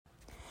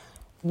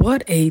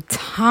What a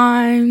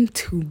time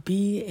to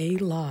be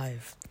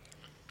alive.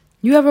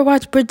 You ever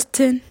watch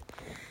Bridgerton?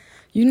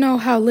 You know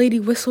how Lady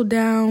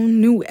Whistledown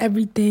knew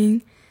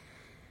everything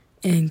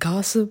and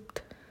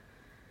gossiped?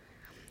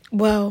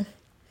 Well,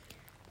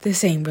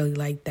 this ain't really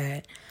like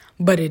that,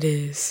 but it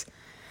is.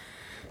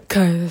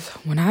 'Cause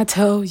when I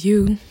tell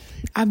you,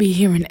 I be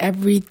hearing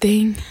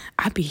everything.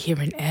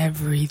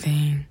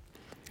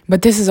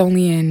 But this is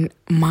only in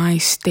my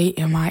state,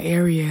 in my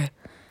area.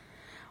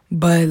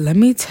 But let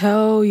me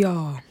tell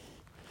y'all,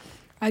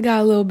 I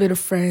got a little bit of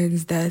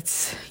friends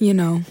that's,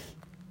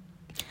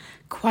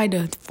 quite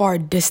a far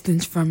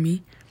distance from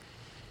me.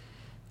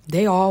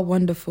 They all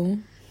wonderful.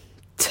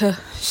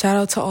 Shout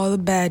out to all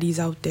the baddies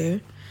out there.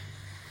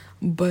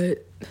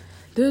 But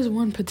there's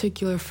one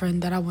particular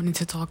friend that I wanted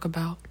to talk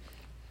about.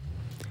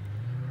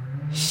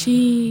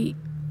 She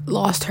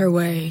lost her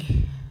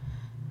way,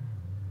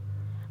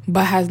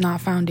 but has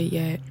not found it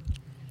yet.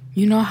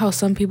 You know how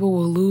some people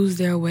will lose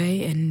their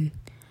way and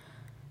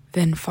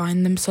then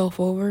find themselves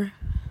over?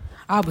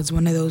 I was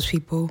one of those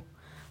people.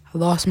 I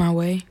lost my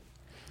way.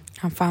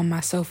 I found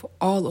myself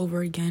all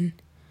over again.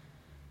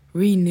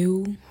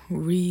 Renewed,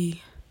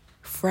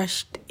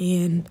 refreshed,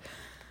 and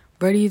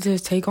ready to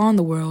take on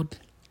the world.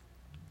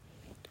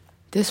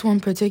 This one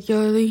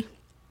particularly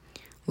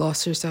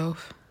lost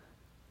herself.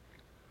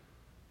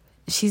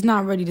 She's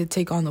not ready to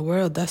take on the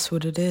world. That's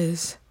what it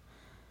is.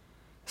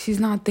 She's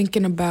not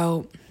thinking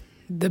about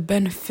the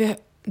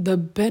beneficial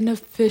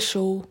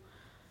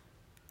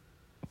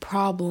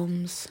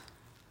problems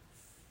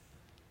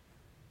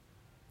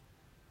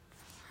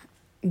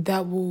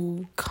that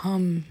will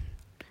come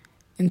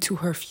into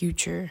her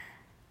future.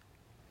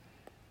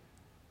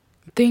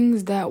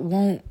 Things that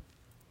won't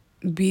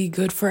be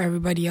good for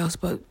everybody else,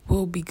 but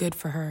will be good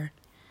for her.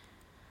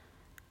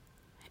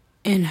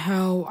 And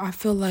how I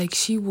feel like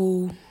she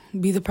will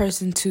be the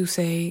person to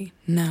say,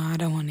 no, I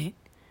don't want it.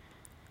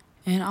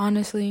 And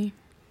honestly,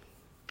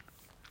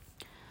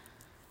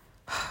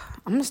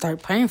 I'm going to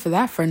start praying for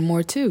that friend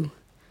more too.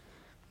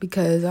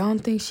 Because I don't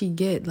think she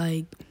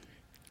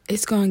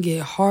it's going to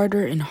get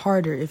harder and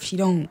harder if she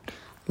don't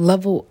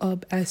level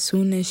up as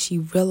soon as she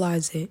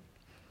realizes it.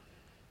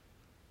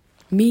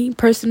 Me,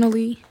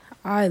 personally,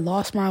 I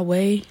lost my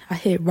way. I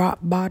hit rock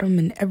bottom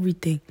and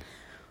everything.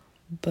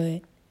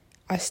 But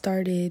I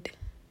started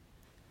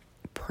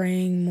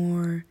praying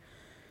more,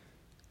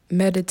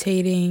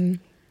 meditating,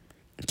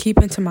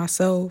 keeping to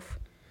myself.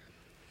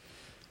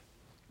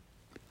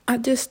 I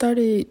just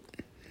started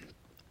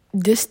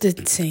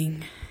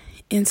distancing.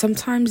 And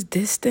sometimes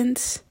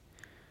distance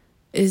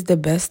is the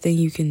best thing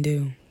you can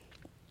do.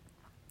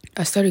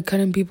 I started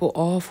cutting people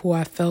off who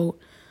I felt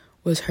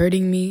was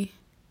hurting me.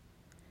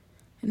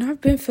 And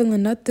I've been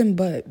feeling nothing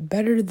but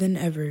better than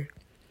ever.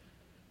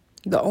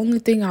 The only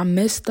thing I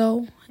miss,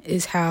 though,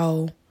 is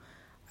how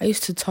I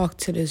used to talk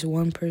to this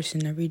one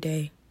person every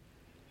day.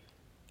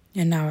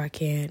 And now I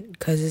can't.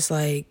 Because it's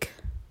like,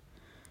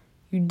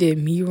 you did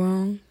me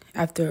wrong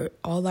after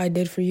all I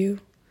did for you.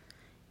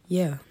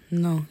 Yeah,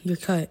 no, you're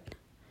cut.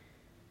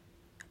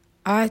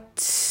 I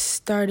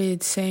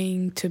started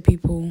saying to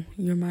people,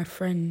 you're my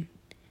friend.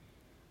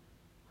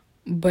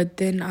 But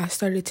then I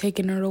started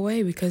taking it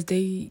away because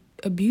they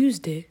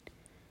abused it.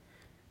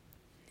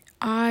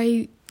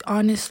 I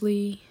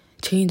honestly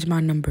change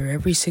my number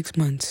every 6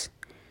 months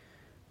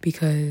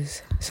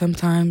because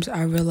sometimes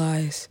I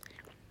realize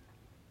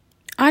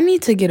I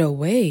need to get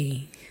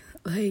away.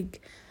 I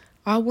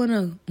want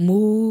to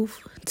move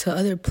to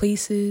other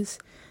places.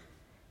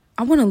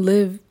 I want to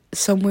live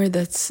somewhere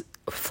that's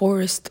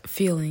forest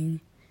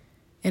feeling.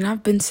 And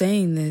I've been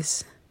saying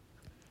this.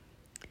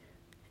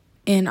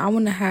 And I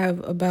want to have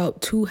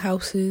about 2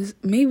 houses,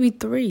 maybe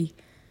 3.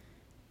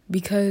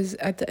 Because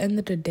at the end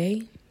of the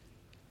day,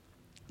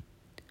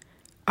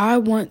 I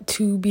want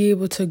to be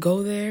able to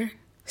go there,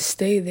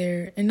 stay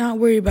there, and not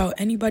worry about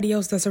anybody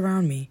else that's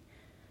around me.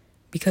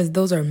 Because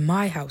those are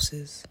my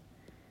houses.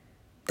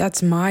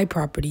 That's my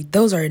property.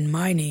 Those are in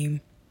my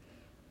name.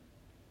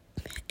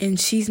 And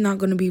she's not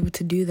going to be able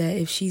to do that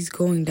if she's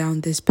going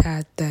down this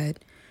path that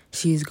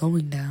she is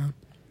going down.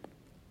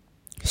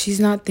 She's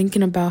not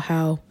thinking about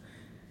how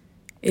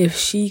if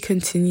she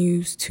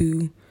continues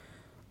to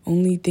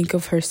only think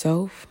of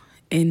herself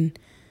and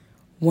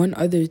one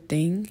other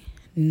thing,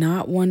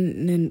 not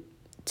wanting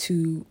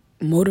to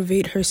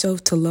motivate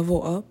herself to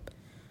level up,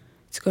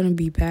 it's going to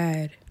be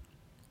bad.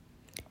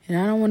 And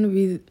I don't want to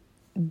be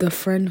the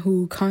friend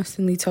who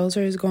constantly tells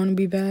her it's going to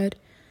be bad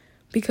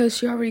because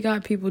she already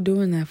got people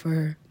doing that for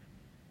her.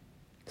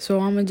 So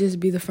I'm going to just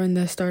be the friend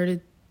that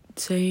started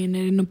saying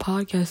it in the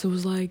podcast. It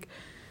was like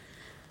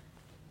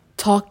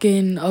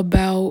talking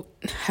about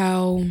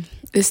how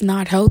it's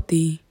not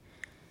healthy.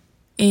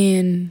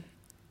 And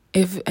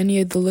if any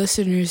of the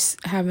listeners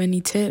have any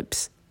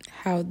tips,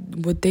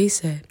 what they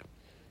said.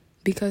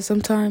 Because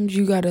sometimes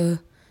you got to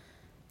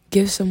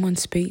give someone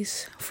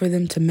space for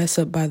them to mess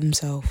up by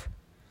themselves.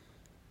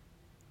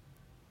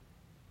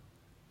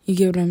 You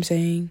get what I'm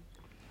saying?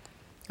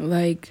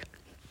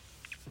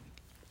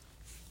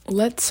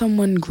 Let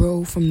someone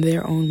grow from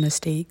their own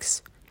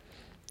mistakes.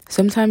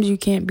 Sometimes you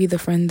can't be the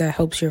friend that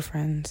helps your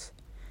friends.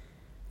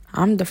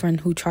 I'm the friend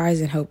who tries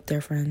and help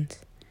their friends.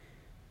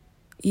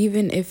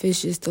 Even if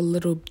it's just a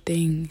little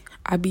thing,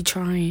 I be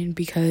trying,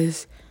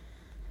 because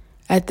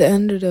at the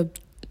end of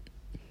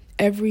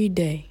every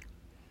day,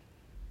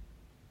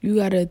 you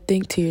gotta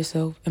think to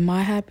yourself, am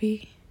I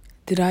happy?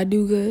 Did I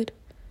do good?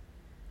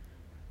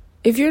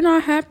 If you're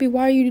not happy,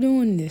 why are you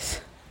doing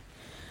this?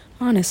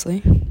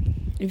 Honestly,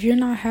 if you're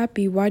not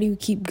happy, why do you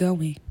keep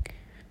going?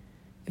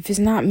 If it's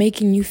not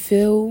making you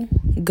feel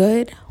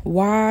good,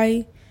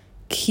 why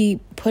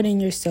keep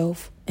putting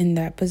yourself in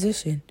that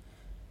position?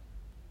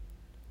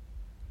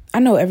 I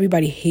know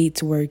everybody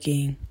hates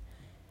working.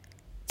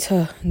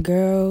 To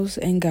girls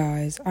and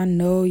guys, I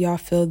know y'all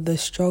feel the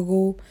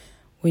struggle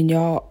when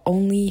y'all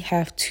only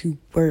have to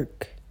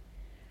work.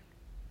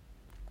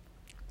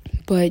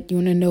 But you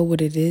want to know what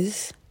it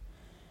is?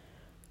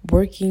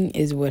 Working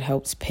is what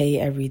helps pay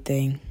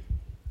everything.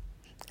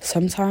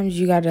 Sometimes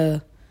you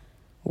gotta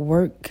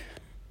work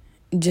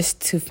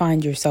just to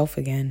find yourself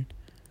again.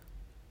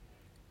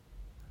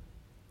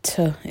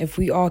 If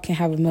we all can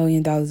have $1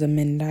 million a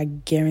minute, I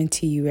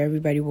guarantee you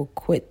everybody will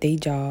quit their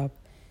job.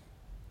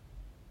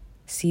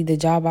 See, the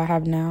job I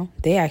have now,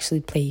 they actually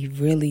pay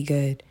really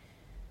good.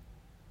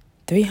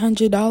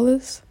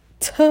 $300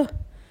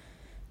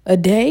 a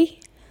day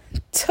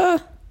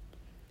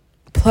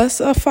plus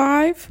a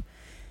 5.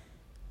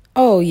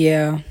 Oh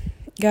yeah,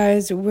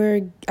 guys,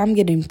 I'm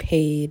getting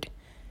paid,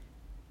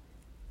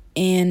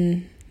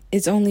 and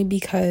it's only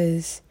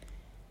because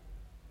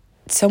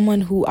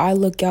someone who I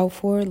looked out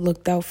for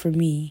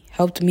me,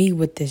 helped me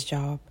with this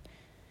job.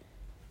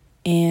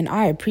 And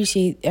I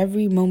appreciate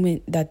every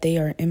moment that they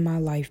are in my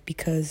life,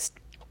 because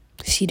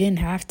she didn't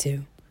have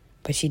to,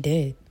 but she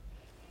did.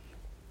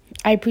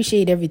 I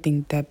appreciate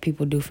everything that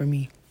people do for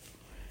me,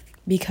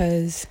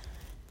 because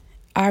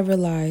I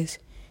realize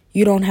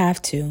you don't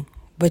have to,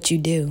 but you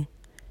do.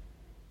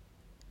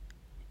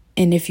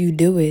 And if you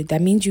do it,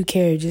 that means you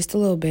care just a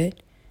little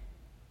bit.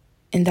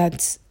 And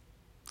that's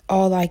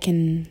all I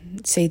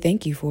can say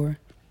thank you for.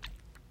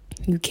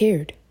 You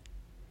cared.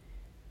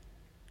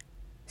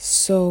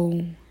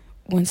 So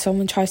when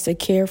someone tries to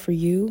care for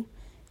you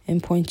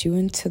and point you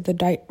into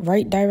the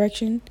right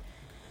direction,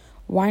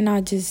 why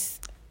not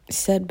just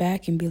sit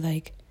back and be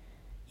like,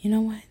 you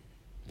know what?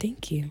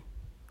 Thank you.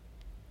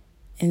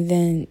 And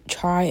then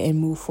try and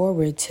move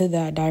forward to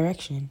that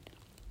direction.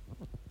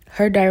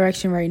 Her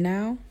direction right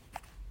now,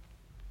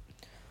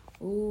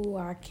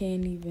 I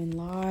can't even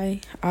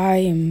lie. I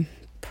am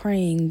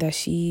praying that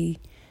she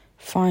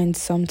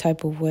finds some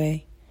type of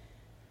way,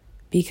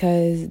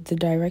 because the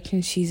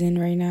direction she's in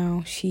right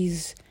now,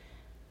 she's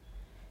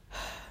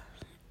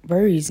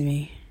worries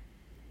me.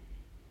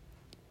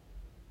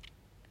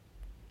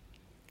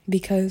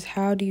 Because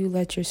how do you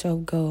let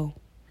yourself go?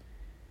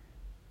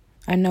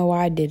 I know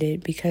I did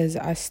it, because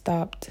I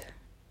stopped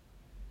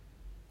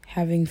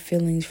having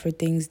feelings for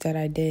things that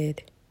I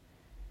did.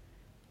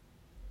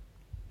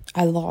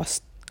 I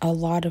lost a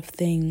lot of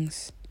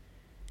things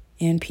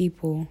and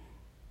people,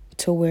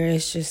 to where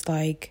it's just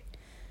like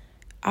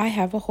I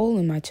have a hole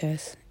in my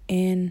chest,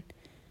 and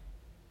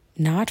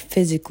not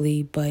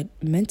physically, but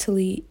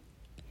mentally,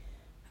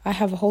 I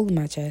have a hole in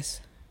my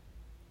chest.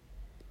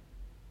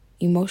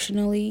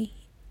 Emotionally,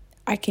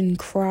 I can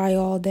cry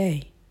all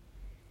day.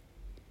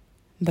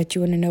 But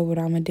you want to know what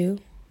I'm going to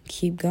do?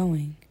 Keep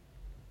going.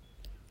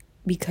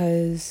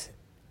 Because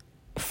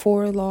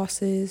 4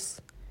 losses,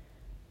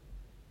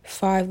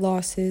 5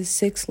 losses,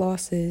 6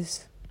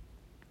 losses,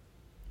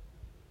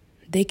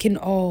 they can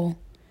all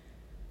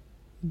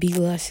be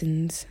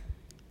lessons.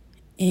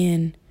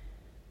 And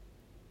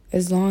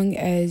as long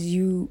as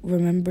you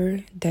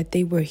remember that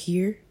they were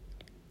here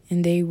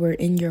and they were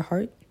in your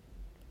heart,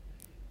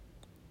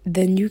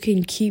 then you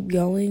can keep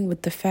going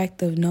with the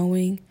fact of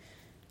knowing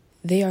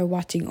they are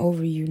watching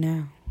over you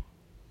now.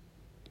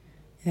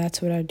 And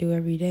that's what I do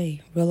every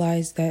day.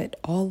 Realize that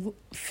all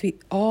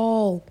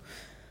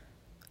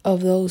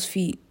of those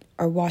feet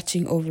are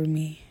watching over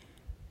me.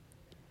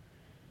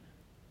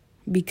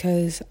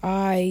 Because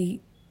I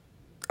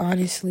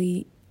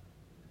honestly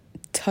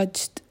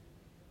touched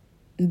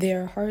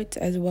their hearts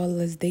as well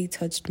as they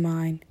touched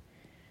mine.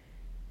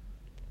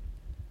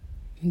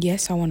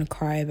 Yes, I want to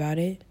cry about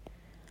it,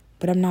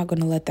 but I'm not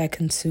going to let that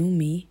consume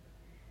me.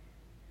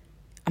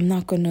 I'm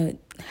not going to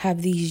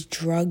have these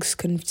drugs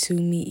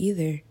consume me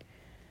either.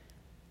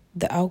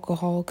 The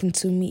alcohol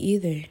consume me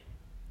either.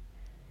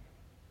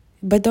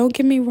 But don't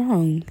get me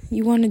wrong.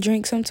 You want to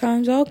drink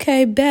sometimes?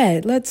 Okay,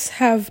 bet. Let's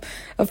have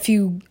a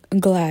few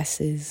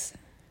glasses.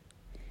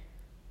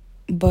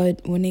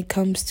 But when it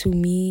comes to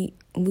me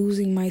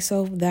losing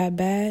myself that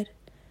bad,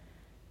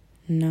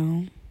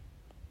 no.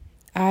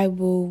 I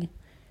will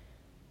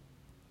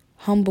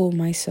humble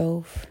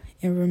myself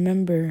and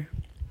remember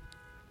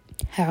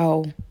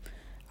how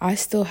I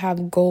still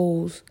have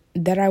goals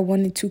that I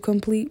wanted to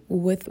complete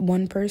with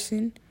one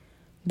person,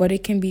 but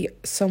it can be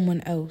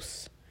someone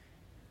else.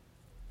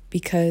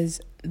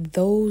 Because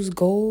those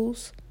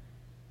goals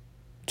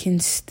can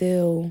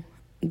still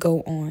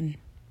go on.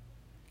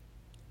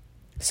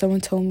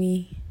 someone told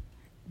me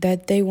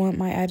that they want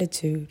my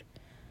attitude.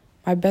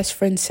 My best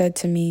friend said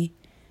to me,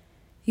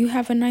 "You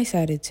have a nice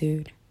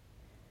attitude."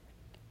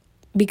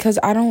 Because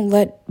I don't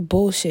let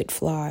bullshit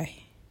fly.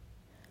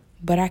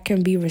 But I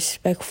can be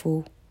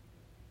respectful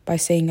by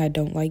saying I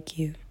don't like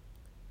you.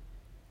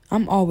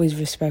 I'm always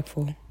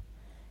respectful.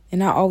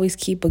 And I always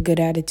keep a good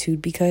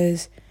attitude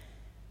because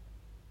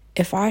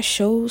if I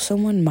show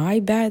someone my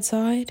bad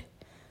side,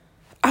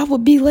 I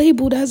would be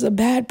labeled as a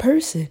bad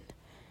person.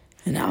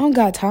 And I don't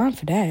got time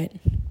for that.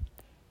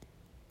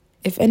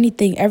 If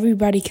anything,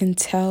 everybody can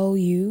tell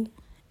you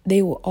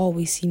they will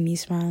always see me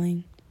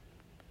smiling.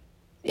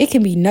 It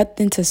can be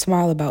nothing to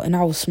smile about and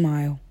I will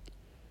smile.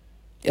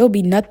 It'll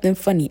be nothing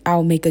funny.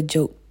 I'll make a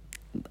joke.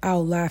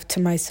 I'll laugh to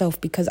myself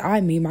because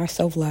I made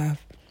myself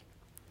laugh.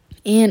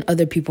 And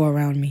other people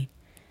around me.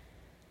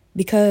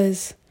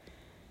 Because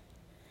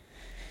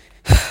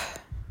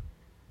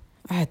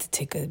I had to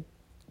take a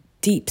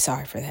deep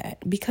sigh for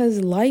that.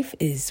 Because life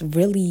is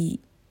really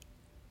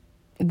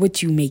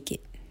what you make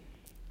it.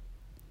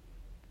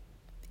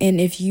 And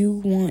if you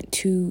want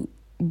to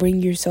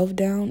bring yourself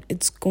down,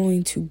 it's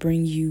going to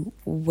bring you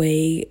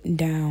way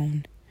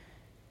down.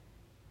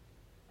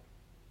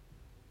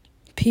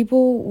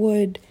 People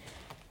would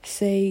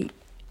say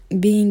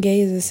being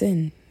gay is a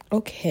sin.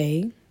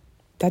 Okay,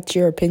 that's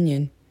your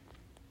opinion.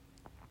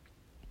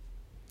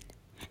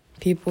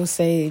 People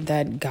say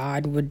that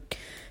God would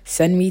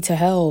send me to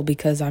hell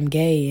because I'm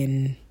gay,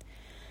 and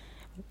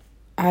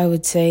I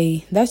would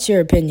say that's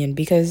your opinion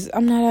because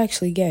I'm not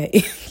actually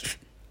gay.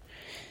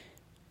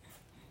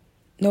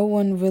 No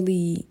one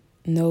really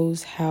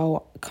knows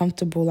how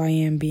comfortable I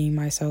am being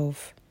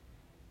myself.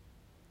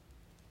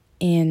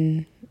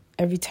 And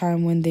every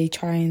time when they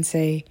try and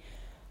say,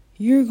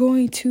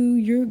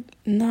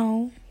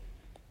 no.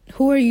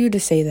 Who are you to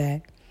say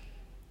that?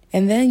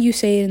 And then you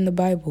say it in the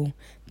Bible.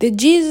 Did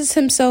Jesus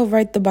himself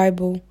write the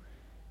Bible?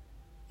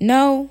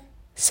 No.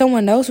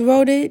 Someone else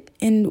wrote it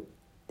in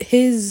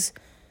his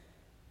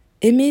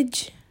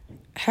image?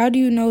 How do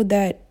you know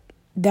that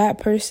that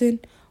person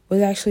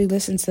was actually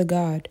listening to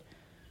God?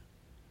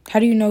 How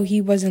do you know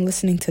he wasn't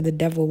listening to the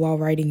devil while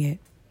writing it?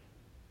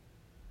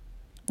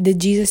 Did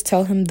Jesus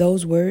tell him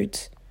those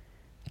words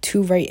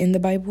to write in the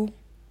Bible?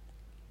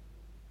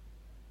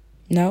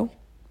 No?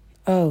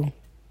 Oh.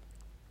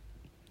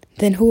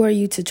 Then who are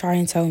you to try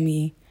and tell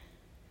me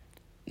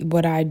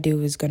what I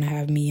do is going to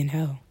have me in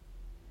hell?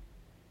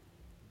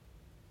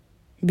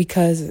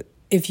 Because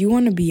if you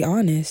want to be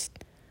honest,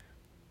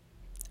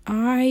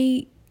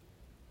 I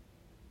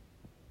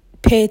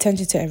pay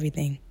attention to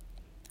everything.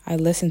 I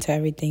listen to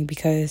everything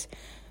because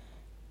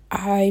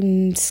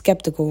I'm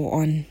skeptical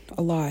on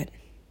a lot.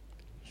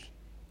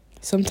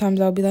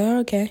 Sometimes I'll be like, oh,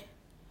 okay.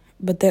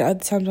 But then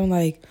other times I'm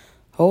like,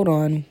 hold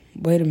on,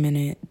 wait a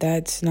minute.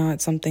 That's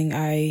not something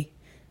I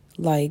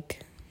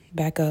like.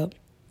 Back up.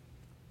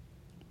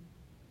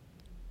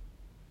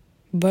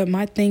 But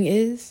my thing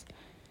is,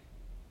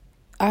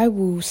 I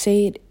will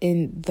say it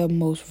in the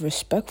most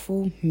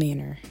respectful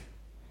manner.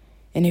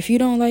 And if you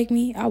don't like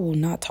me, I will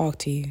not talk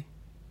to you.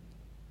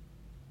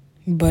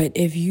 But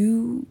if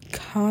you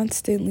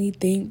constantly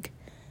think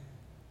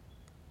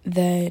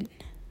that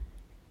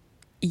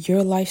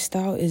your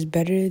lifestyle is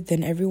better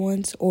than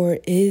everyone's or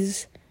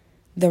is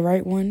the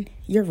right one,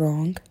 you're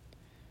wrong.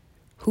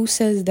 Who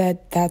says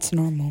that that's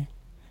normal?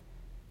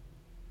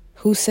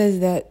 Who says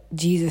that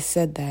Jesus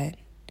said that?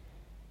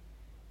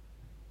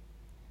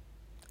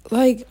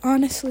 Like,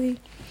 honestly,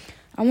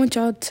 I want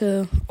y'all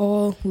to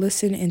all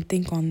listen and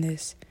think on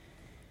this.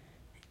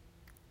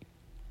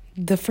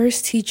 The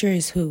first teacher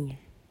is who?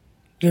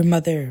 Your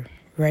mother,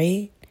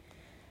 right?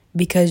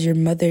 Because your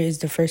mother is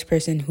the first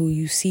person who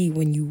you see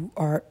when you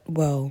are,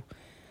 well,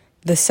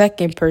 the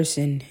second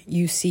person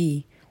you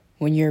see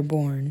when you're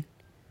born.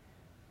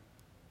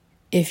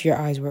 If your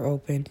eyes were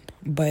open.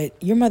 But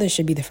your mother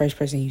should be the first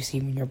person you see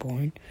when you're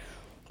born.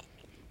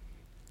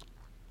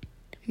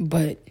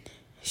 But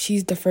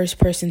she's the first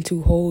person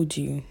to hold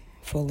you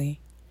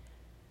fully.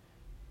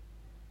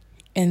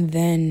 And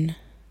then,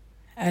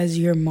 as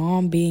your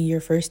mom being your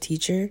first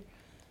teacher,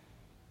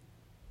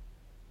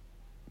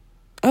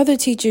 other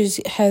teachers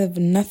have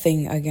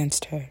nothing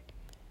against her.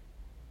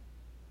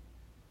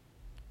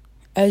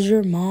 As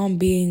your mom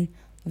being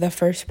the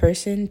first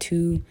person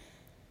to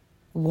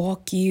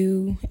walk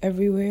you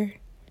everywhere,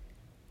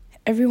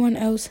 everyone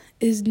else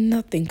is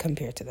nothing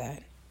compared to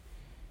that.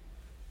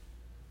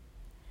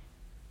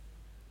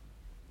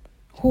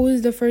 Who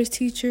is the first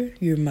teacher?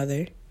 Your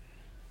mother.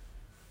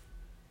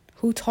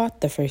 Who taught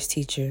the first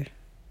teacher?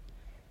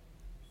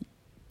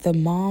 The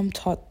mom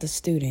taught the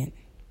student.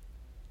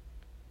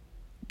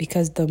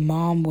 Because the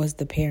mom was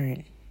the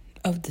parent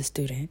of the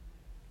student.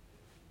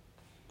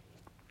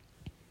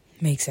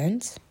 Make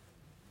sense?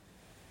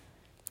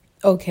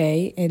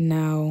 Okay, and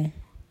now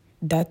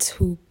that's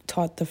who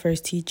taught the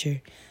first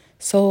teacher.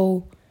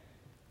 So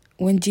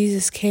when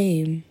Jesus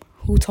came,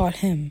 who taught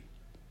him?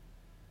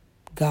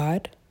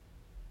 God.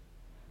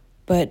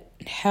 But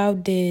how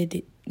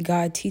did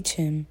God teach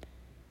him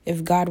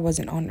if God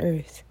wasn't on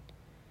earth?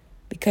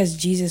 Because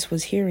Jesus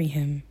was hearing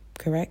him,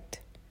 correct?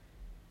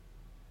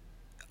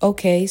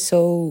 Okay,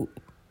 so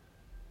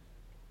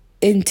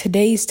in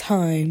today's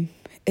time,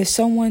 if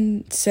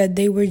someone said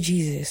they were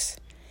Jesus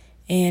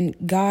and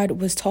God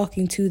was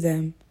talking to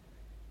them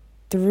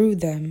through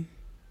them,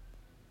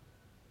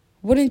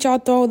 wouldn't y'all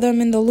throw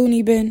them in the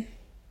loony bin?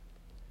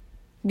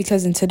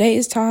 Because in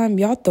today's time,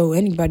 y'all throw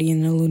anybody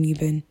in the loony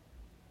bin.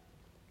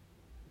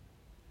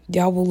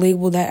 Y'all will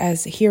label that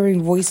as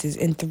hearing voices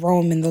and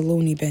throw them in the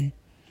loony bin.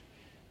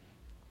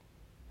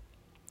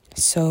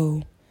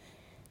 So,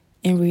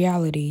 in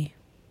reality,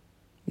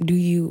 do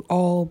you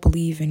all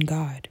believe in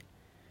God?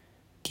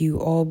 Do you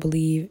all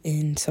believe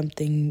in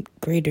something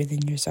greater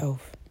than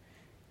yourself?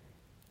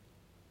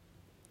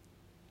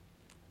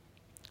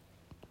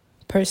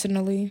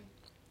 Personally,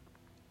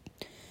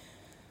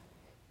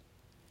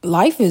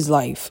 life is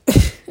life.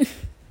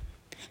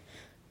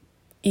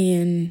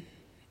 And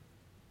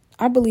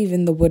I believe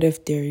in the what if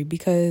theory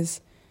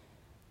because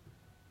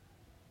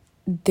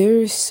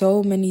there's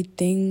so many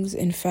things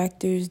and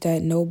factors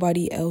that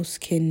nobody else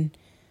can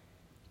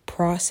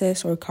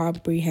process or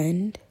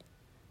comprehend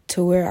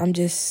to where I'm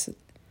just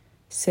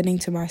sitting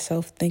to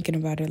myself thinking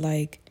about it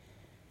like,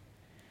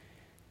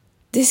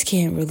 this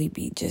can't really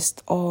be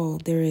just all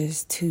there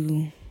is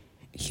to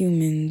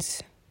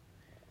humans.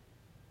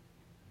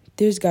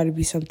 There's got to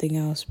be something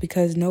else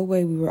because no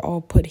way we were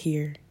all put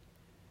here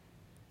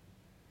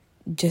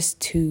just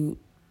to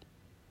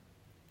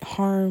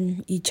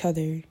harm each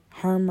other,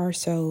 harm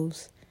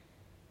ourselves,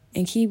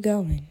 and keep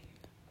going.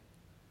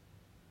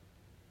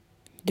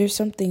 There's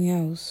something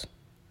else.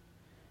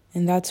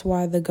 And that's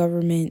why the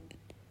government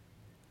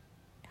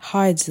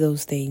hides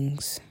those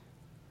things.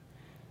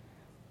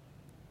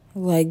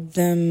 Like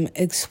them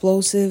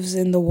explosives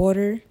in the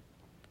water,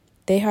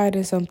 they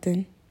hiding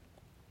something.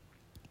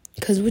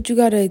 Because what you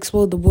gotta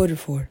explode the water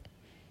for?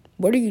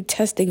 What are you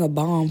testing a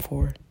bomb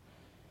for?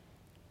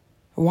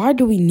 Why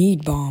do we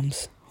need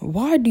bombs?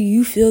 Why do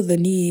you feel the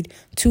need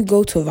to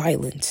go to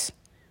violence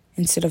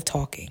instead of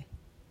talking?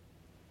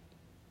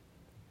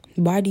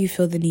 Why do you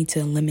feel the need to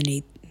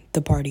eliminate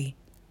the party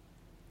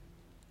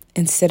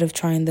instead of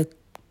trying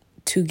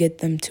to get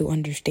them to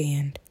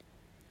understand?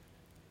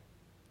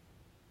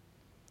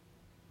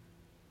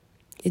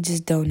 It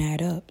just don't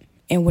add up.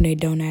 And when it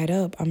don't add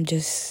up, I'm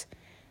just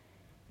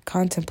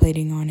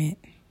contemplating on it.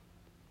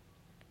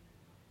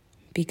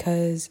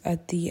 Because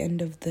at the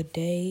end of the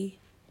day,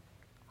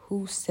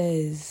 who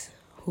says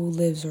who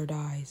lives or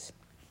dies?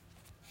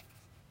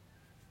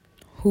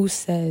 Who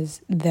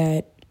says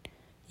that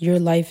your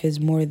life is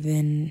more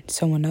than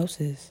someone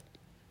else's?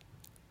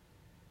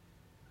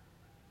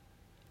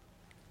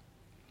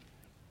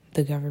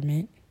 The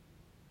government.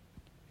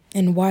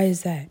 And why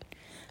is that?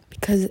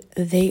 Because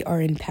they are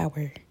in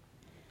power.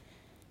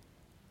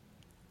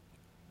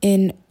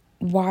 And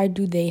why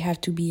do they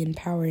have to be in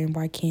power and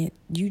why can't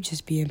you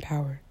just be in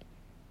power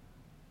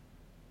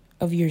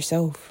of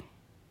yourself?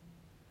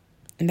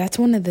 And that's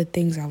one of the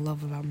things I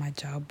love about my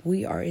job.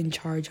 We are in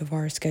charge of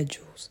our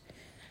schedules.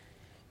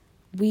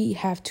 We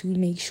have to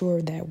make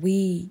sure that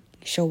we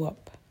show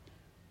up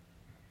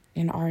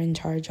and are in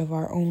charge of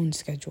our own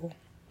schedule.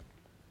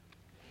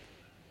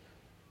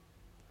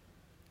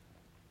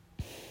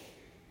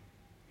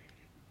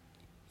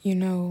 You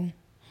know,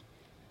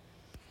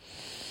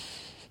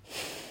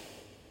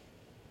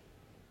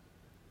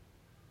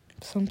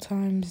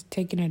 sometimes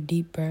taking a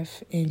deep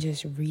breath and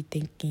just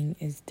rethinking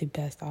is the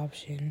best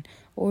option.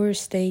 Or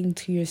staying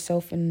to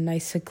yourself in a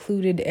nice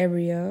secluded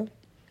area,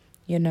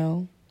 you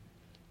know.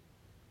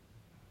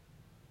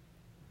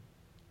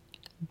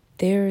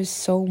 There is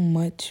so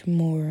much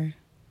more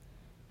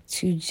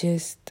to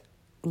just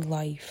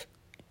life.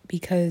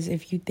 Because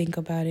if you think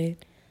about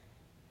it,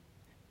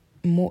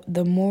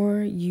 the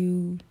more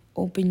you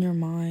open your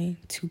mind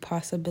to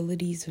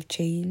possibilities of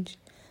change,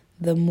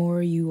 the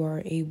more you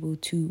are able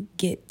to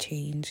get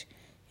change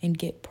and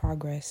get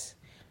progress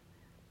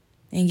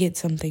and get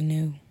something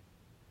new.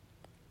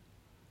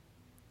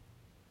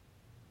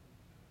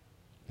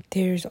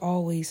 There's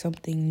always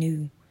something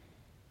new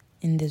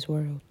in this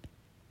world.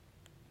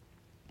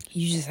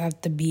 You just have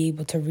to be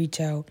able to reach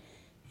out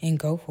and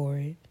go for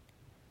it.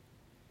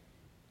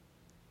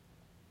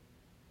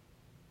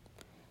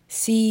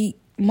 See,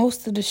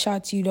 most of the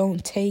shots you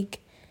don't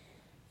take,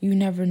 you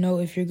never know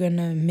if you're going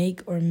to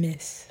make or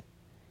miss.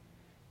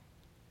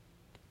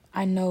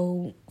 I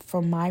know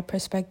from my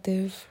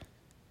perspective,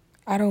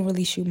 I don't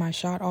really shoot my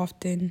shot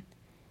often.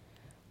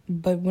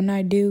 But when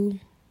I do,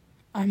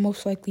 I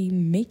most likely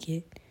make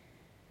it.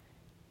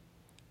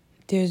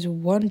 There's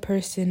one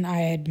person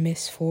I had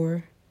missed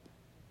for.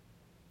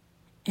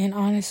 And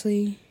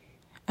honestly,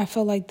 I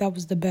felt like that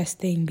was the best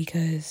thing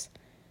because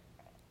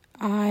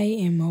I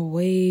am a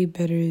way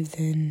better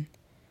than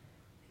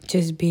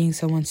just being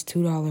someone's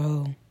 $2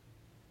 hoe,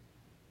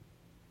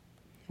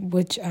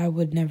 which I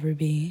would never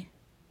be.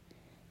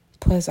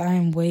 Plus, I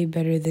am way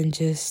better than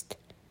just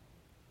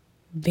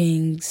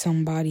being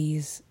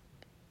somebody's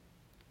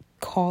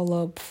call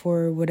up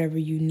for whatever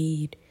you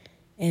need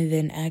and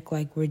then act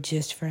like we're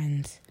just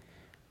friends.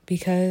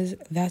 because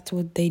that's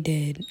what they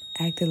did.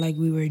 Acted like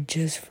we were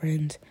just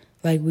friends,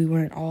 like we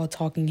weren't all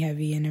talking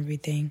heavy and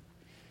everything.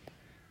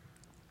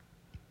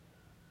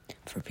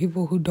 For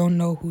people who don't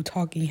know who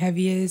talking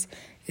heavy is,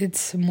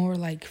 it's more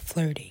like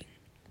flirting.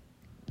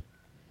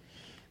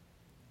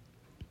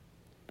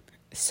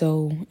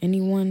 So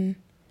anyone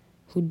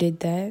who did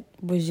that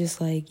was just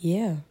like,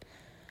 yeah,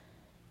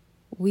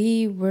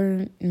 we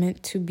weren't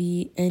meant to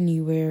be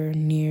anywhere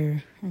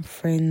near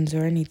friends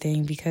or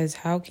anything, because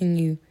how can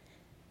you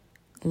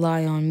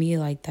lie on me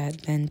like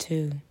that then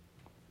too?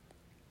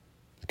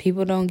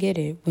 People don't get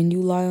it. When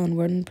you lie on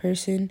one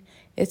person,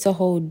 it's a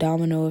whole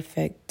domino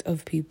effect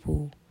of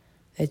people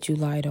that you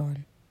lied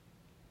on.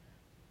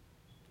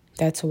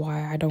 That's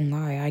why I don't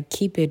lie. I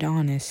keep it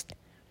honest.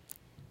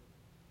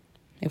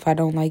 If I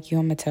don't like you,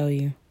 I'm going to tell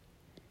you.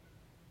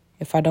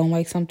 If I don't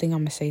like something,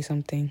 I'm going to say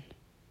something.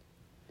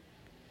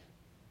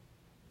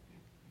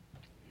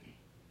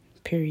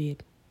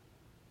 Period.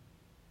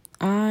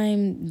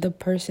 I'm the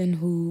person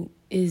who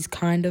is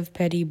kind of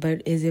petty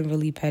but isn't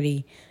really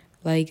petty.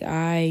 Like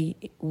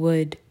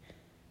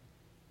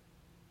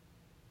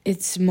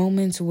it's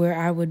moments where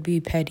I would be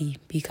petty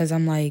because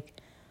I'm like,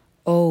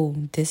 oh,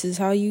 this is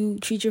how you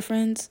treat your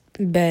friends?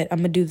 Bet I'm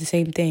going to do the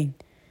same thing.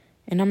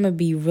 And I'm going to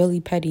be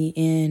really petty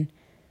and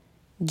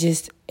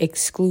just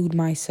exclude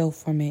myself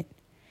from it.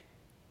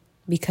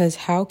 Because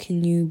how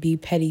can you be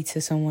petty to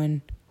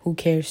someone who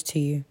cares to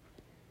you?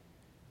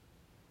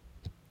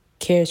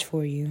 Cares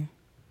for you?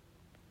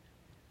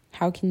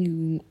 How can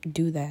you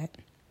do that?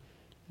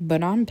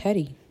 But I'm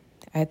petty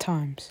at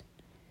times.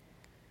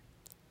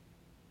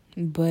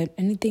 But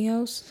anything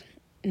else?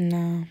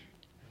 Nah.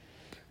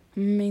 I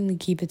mainly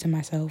keep it to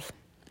myself.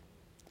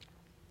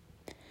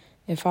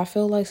 If I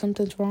feel like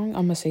something's wrong,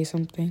 I'm going to say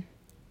something.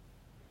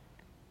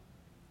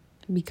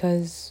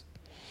 Because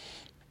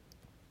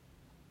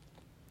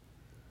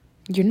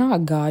you're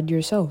not God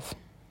yourself.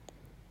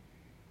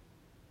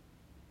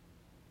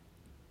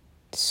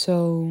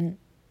 So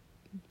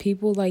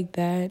people like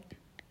that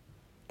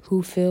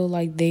who feel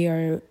like they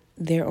are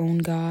their own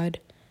God,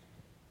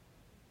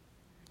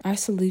 I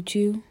salute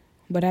you.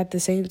 But at the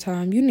same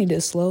time, you need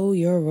to slow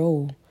your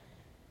roll.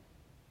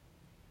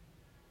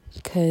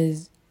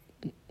 Because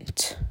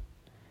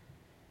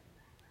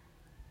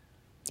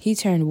he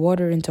turned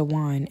water into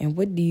wine. And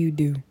what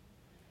do?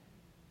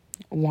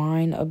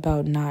 Whine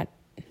about not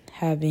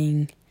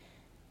having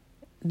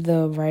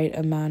the right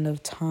amount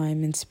of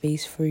time and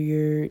space for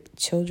your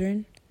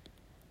children?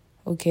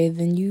 Okay,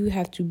 then you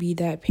have to be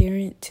that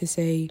parent to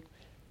say,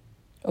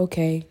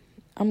 okay,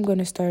 I'm going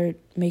to start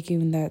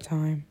making that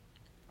time.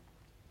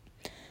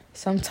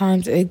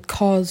 Sometimes it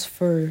calls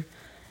for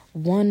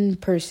one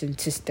person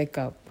to stick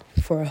up,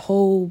 for a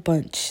whole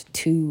bunch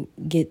to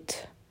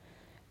get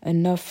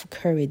enough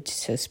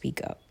courage to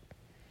speak up.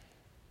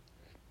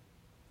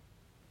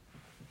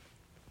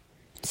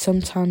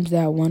 Sometimes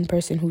that one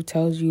person who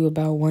tells you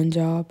about one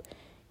job,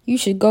 you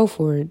should go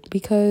for it,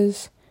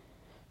 because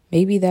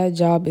maybe that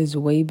job is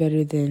way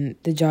better than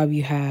the job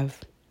you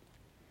have.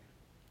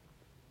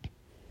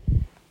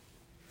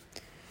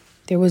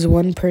 There was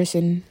one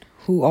person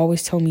who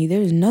always told me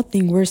there's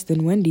nothing worse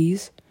than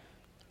Wendy's.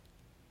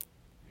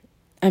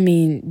 I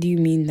mean, do you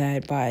mean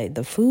that by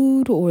the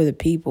food or the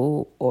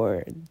people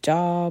or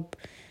job?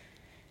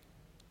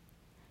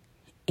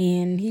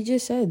 And he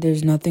just said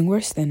there's nothing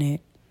worse than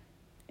it.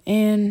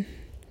 And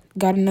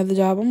got another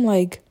job. I'm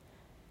like,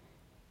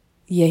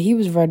 yeah, he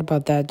was right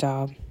about that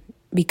job.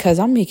 Because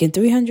I'm making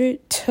 $300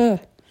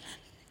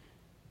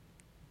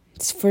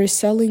 It's for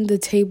selling the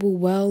table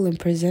well and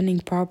presenting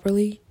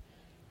properly.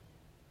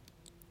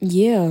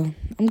 Yeah,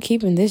 I'm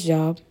keeping this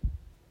job.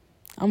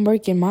 I'm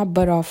working my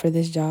butt off for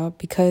this job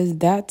because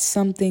that's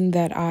something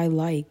that I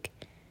like.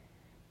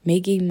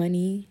 Making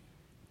money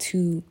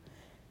to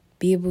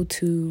be able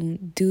to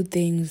do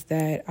things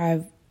that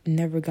I've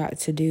never got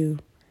to do.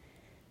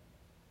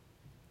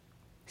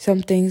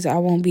 Some things I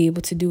won't be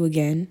able to do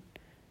again.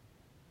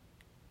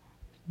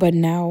 But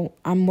now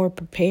I'm more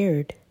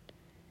prepared.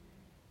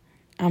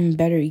 I'm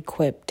better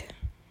equipped.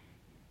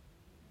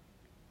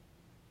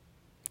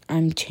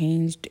 I'm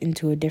changed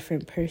into a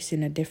different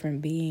person, a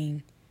different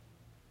being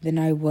than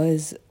I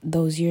was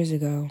those years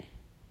ago.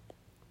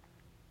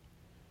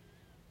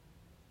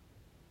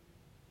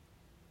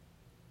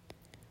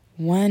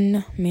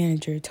 One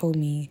manager told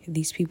me,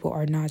 these people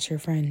are not your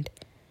friend.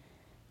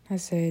 I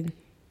said,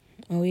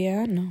 oh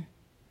yeah, I know.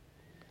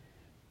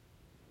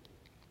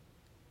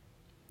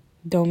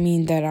 Don't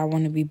mean that I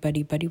want to be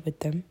buddy-buddy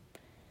with them.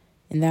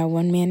 And that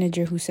one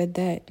manager who said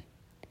that,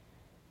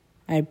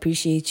 I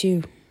appreciate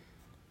you.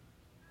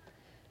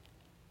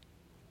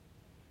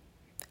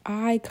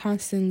 I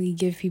constantly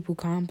give people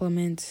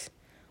compliments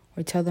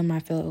or tell them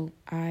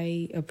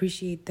I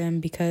appreciate them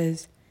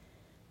because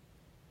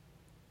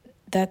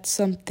that's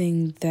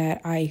something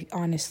that I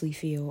honestly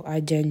feel. I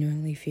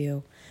genuinely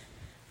feel.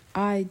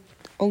 I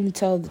only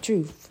tell the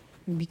truth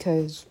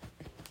because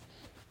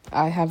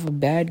I have a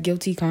bad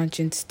guilty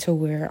conscience to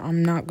where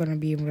I'm not going to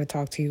be able to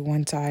talk to you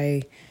once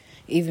I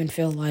even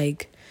feel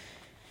like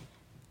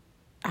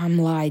I'm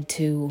lied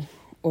to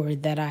or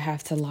that I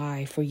have to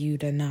lie for you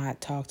to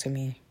not talk to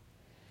me.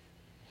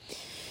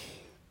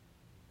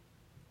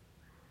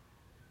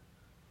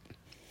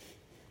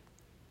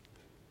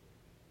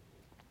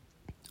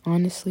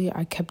 Honestly,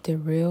 I kept it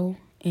real,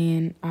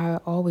 and I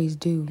always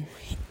do,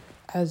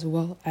 as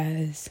well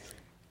as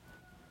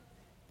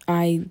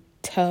I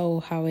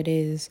tell how it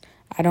is.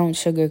 I don't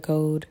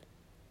sugarcoat.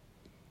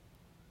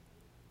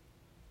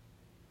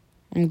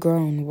 I'm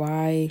grown.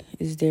 Why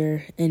is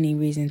there any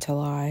reason to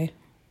lie?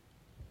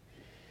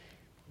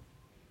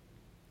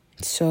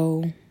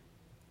 So,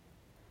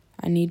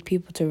 I need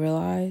people to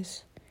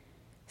realize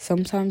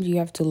sometimes you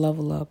have to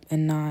level up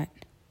and not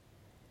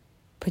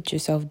put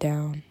yourself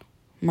down.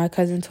 My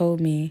cousin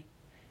told me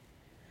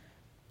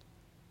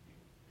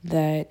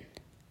that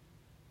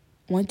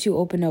once you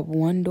open up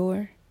one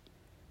door,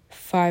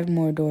 5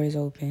 more doors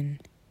open.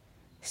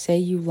 Say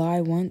you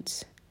lie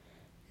once,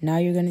 now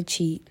you're going to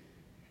cheat.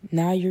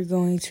 Now you're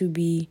going to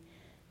be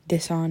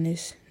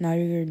dishonest. Now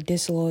you're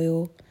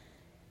disloyal.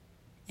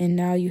 And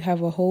now you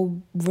have a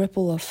whole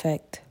ripple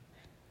effect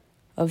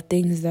of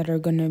things that are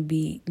going to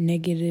be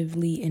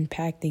negatively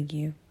impacting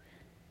you.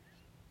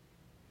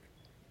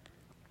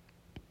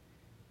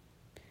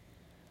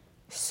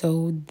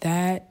 So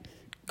that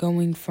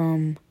going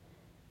from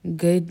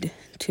good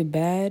to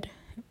bad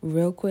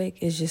real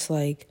quick is just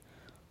like,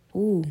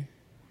 ooh,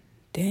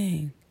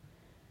 dang.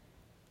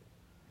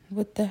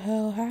 What the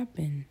hell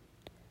happened?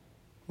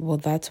 Well,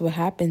 that's what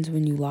happens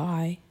when you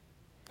lie.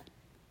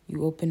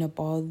 You open up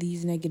all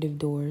these negative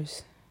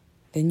doors.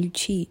 Then you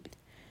cheat.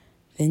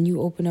 Then you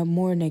open up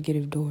more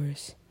negative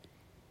doors.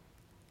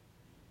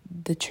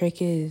 The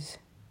trick is,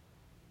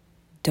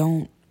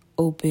 don't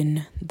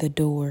open the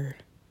door.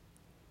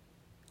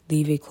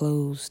 Leave it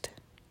closed.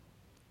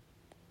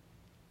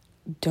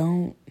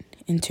 Don't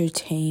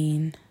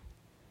entertain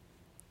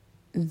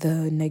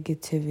the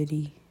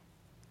negativity.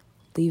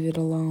 Leave it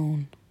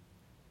alone.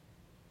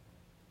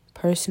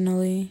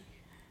 Personally,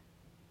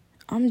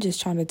 I'm just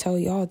trying to tell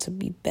y'all to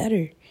be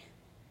better.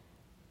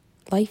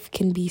 Life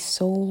can be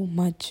so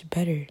much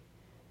better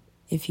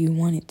if you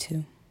want it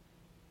to.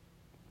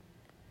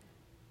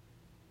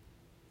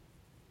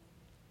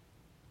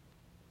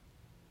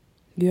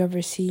 You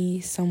ever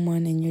see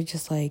someone and you're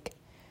just like,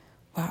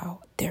 wow,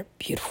 they're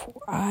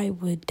beautiful. I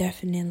would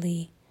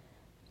definitely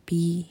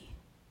be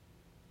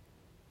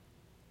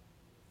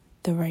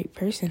the right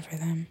person for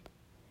them.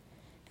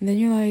 And then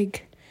you're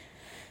like,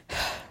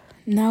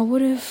 now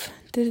what if...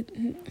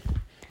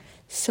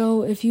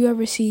 So if you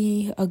ever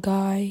see a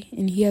guy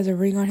and he has a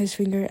ring on his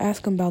finger,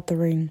 ask him about the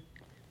ring.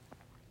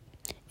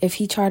 If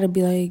he try to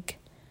be like,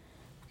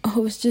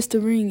 oh, it's just a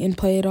ring and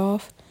play it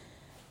off,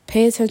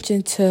 pay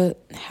attention to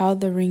how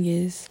the ring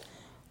is,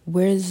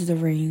 where's the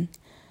ring,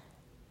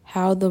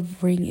 how the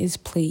ring is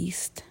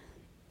placed.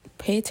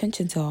 Pay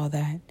attention to all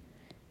that.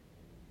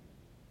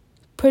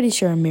 Pretty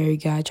sure a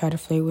married guy tried to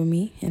flirt with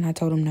me and I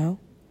told him no.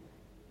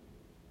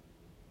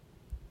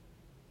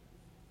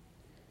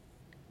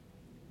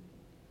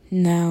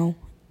 Now,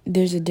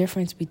 there's a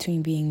difference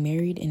between being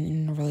married and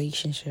in a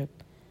relationship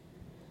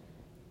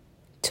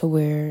to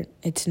where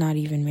it's not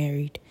even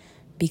married.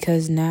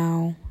 Because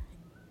now,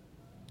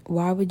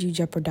 why would you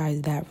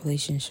jeopardize that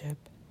relationship?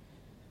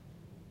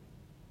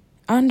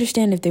 I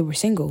understand if they were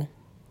single,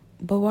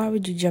 but why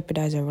would you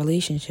jeopardize a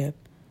relationship?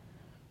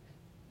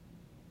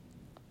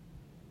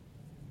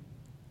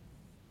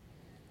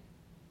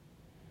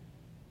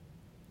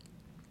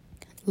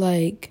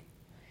 Like,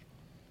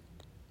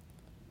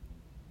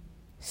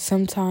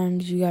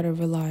 sometimes you gotta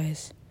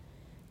realize,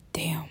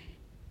 damn,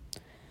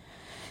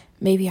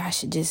 maybe I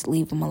should just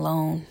leave them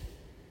alone,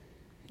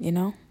 you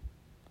know?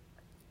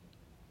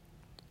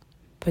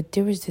 But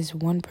there was this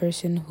one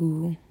person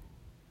who,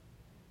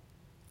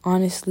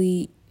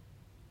 honestly,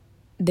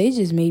 they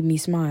just made me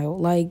smile.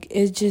 Like,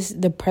 it's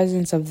just the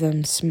presence of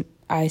them,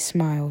 I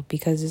smiled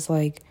because it's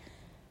like,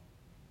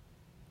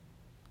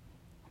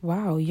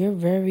 wow, you're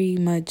very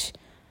much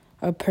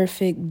a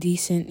perfect,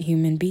 decent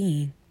human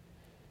being.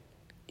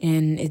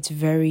 And it's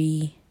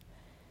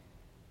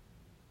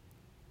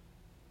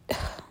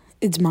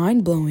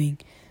mind-blowing.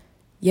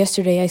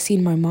 Yesterday, I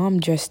seen my mom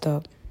dressed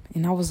up,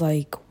 and I was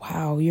like,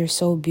 wow, you're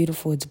so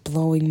beautiful. It's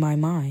blowing my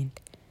mind.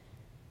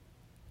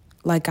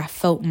 Like, I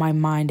felt my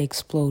mind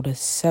explode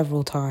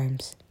several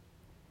times.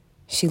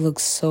 She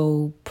looks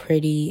so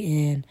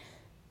pretty, and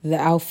the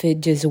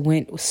outfit just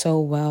went so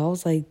well. I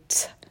was like,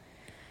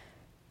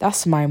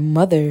 that's my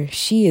mother.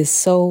 She is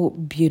so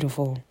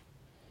beautiful.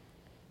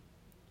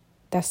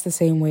 That's the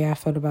same way I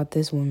felt about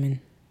this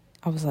woman.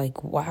 I was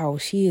like, wow,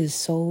 she is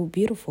so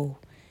beautiful.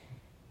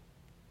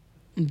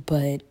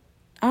 But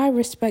I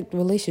respect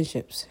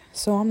relationships,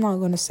 so I'm not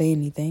going to say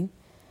anything.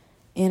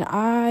 And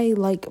I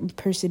like a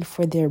person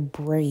for their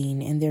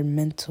brain and their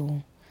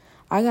mental.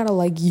 I got to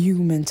like you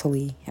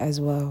mentally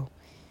as well.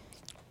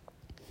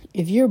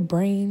 If your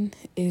brain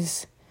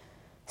is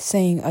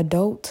saying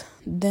adult,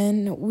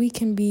 then we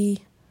can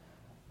be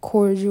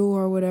cordial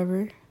or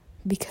whatever,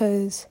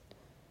 because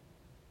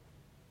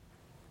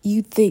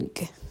you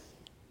think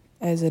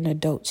as an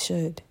adult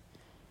should.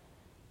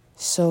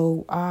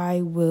 So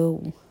I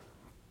will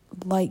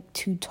like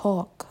to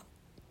talk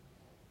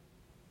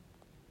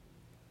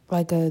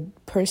like a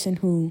person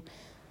who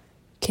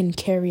can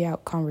carry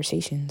out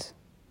conversations.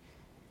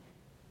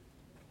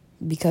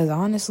 Because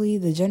honestly,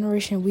 the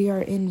generation we are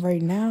in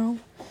right now,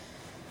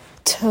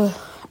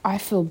 I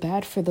feel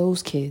bad for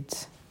those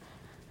kids.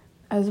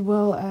 As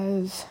well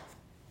as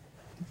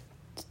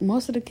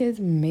most of the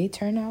kids may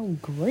turn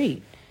out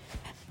great.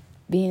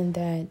 Being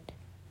that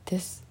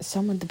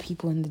some of the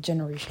people in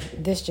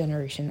this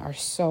generation are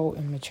so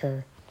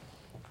immature.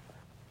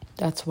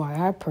 That's why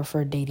I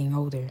prefer dating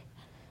older.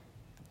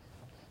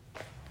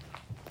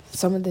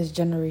 Some of this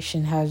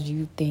generation has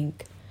you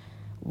think,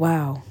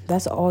 wow,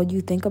 that's all you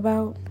think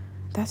about?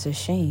 That's a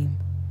shame.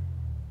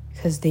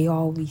 Because they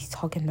always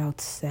talking about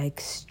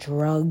sex,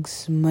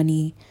 drugs,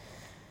 money.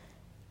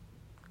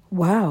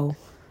 Wow.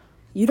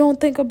 You don't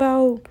think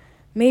about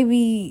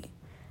maybe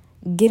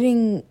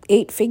getting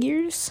 8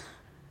 figures?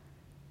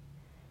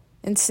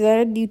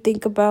 Instead, you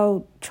think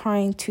about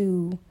trying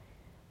to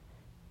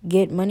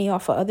get money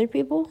off of other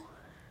people?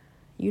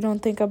 You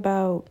don't think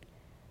about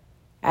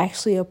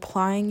actually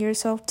applying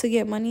yourself to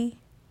get money?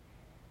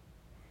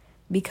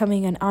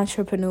 Becoming an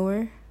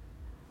entrepreneur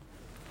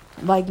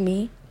like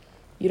me?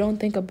 You don't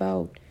think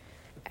about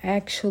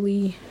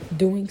actually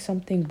doing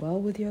something well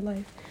with your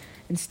life?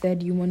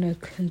 Instead, you want to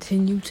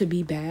continue to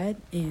be bad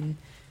and,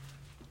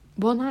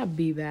 well, not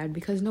be bad,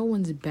 because no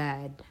one's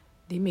bad.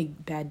 They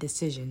make bad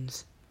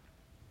decisions.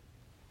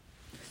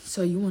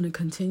 So you want to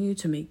continue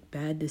to make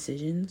bad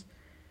decisions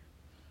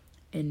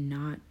and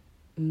not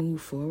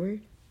move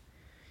forward?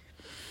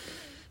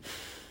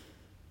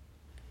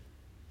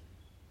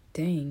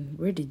 Dang,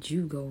 where did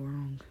you go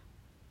wrong?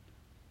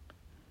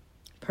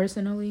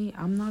 Personally,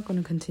 I'm not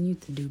going to continue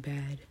to do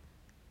bad.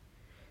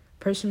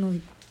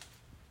 Personally,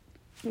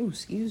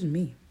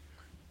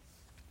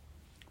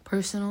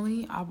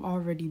 I've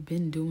already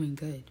been doing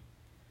good.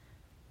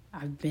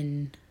 I've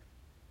been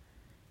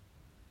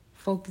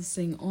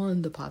focusing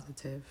on the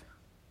positive.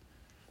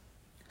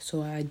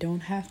 So I don't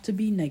have to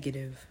be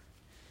negative.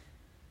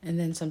 And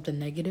then something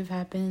negative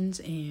happens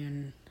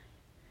and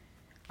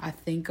I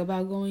think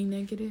about going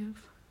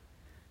negative.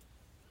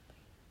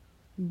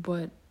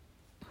 But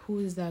who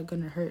is that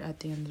going to hurt at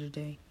the end of the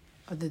day?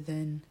 Other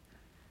than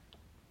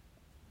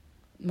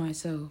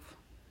myself,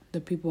 the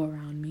people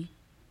around me.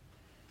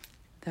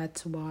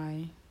 That's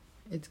why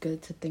it's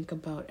good to think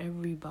about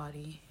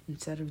everybody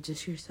instead of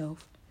just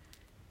yourself.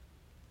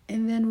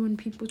 And then when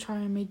people try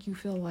and make you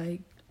feel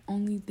like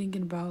only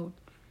thinking about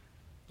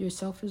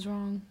yourself is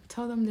wrong,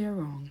 tell them they're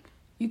wrong.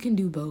 You can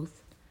do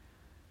both.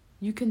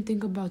 You can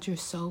think about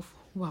yourself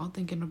while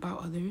thinking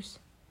about others.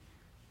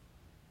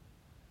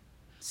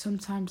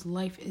 Sometimes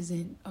life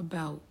isn't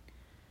about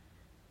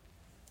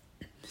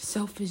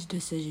selfish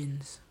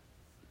decisions.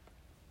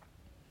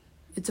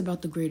 It's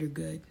about the greater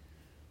good.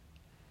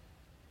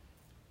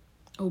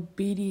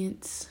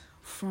 Obedience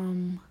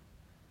from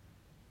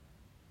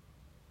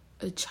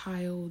a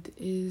child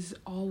is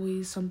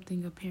always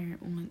something a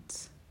parent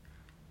wants.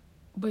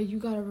 But you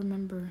gotta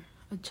remember,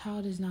 a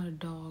child is not a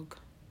dog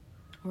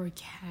or a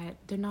cat.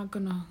 They're not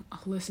gonna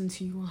listen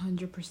to you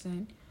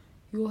 100%.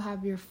 You'll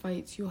have your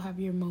fights, you'll have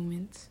your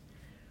moments.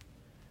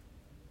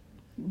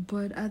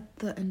 But at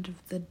the end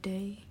of the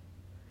day,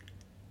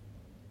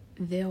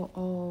 they'll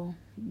all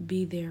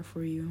be there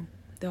for you.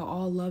 They'll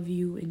all love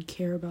you and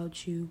care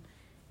about you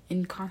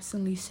and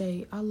constantly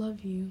say, I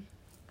love you.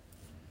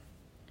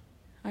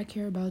 I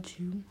care about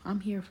you.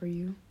 I'm here for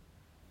you.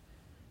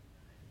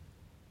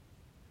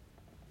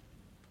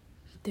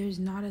 There's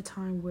not a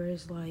time where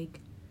it's like,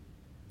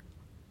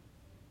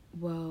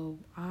 well,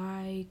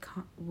 I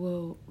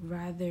will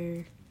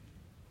rather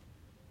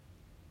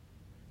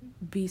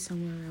be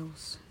somewhere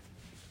else.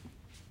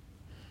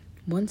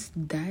 Once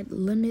that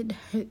limit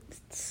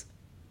hits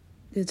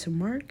its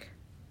mark,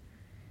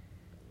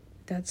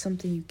 that's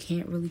something you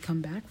can't really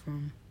come back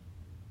from.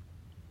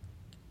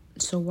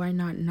 So why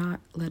not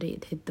let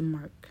it hit the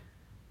mark?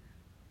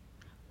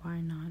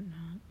 Why not?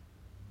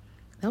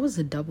 That was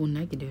a double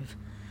negative.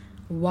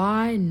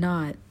 Why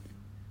not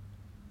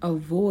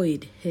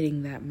avoid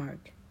hitting that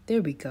mark?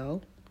 There we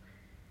go.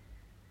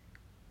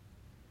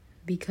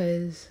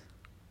 Because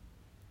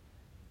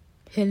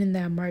hitting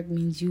that mark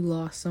means you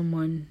lost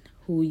someone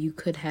who you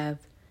could have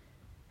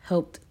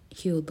helped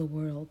heal the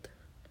world.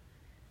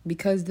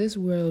 Because this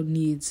world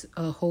needs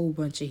a whole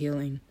bunch of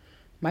healing.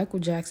 Michael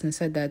Jackson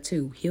said that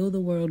too. Heal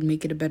the world,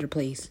 make it a better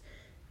place.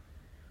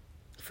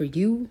 For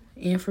you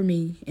and for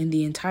me and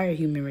the entire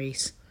human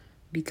race.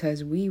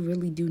 Because we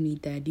really do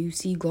need that. Do you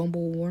see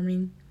global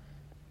warming?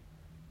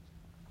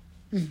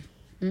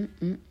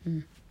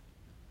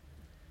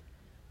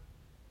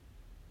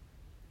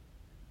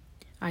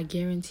 I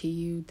guarantee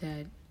you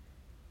that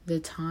the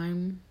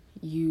time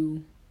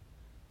you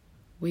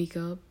wake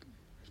up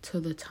to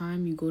the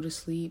time you go to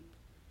sleep,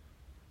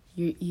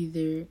 you're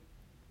either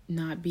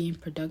not being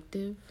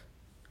productive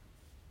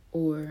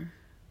or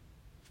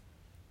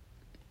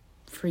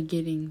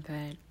forgetting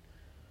that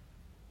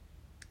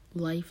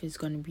life is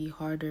going to be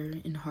harder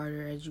and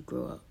harder as you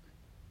grow up.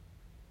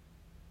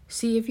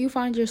 See, if you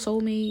find your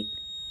soulmate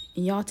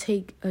and y'all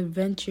take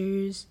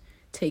adventures,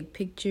 take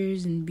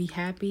pictures, and be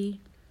happy,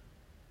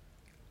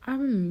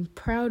 I'm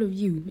proud of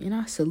you and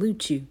I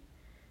salute you.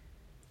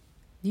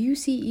 Do you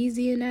see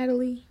Easy and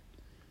Natalie?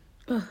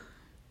 Ugh.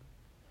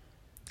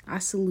 I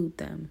salute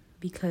them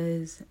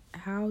because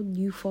how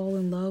you fall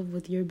in love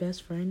with your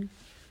best friend,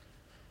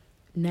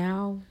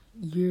 now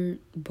you're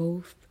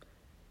both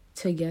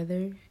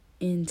together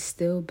and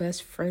still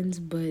best friends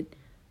but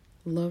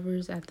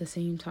lovers at the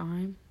same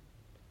time.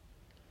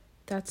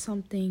 That's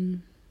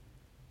something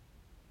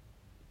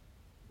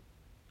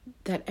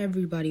that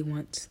everybody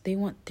wants. They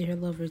want their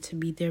lover to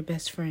be their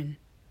best friend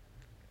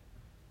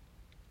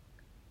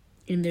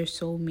and their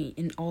soulmate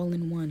and all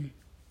in one.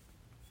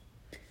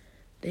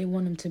 They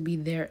want them to be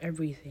their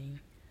everything.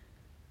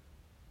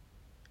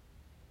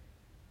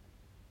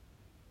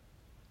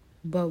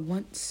 But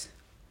once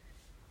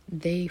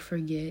they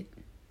forget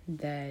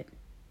that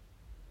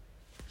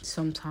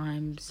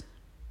sometimes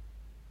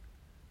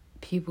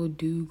people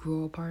do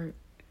grow apart,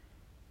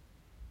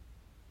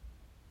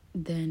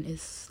 then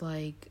it's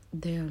like,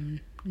 damn,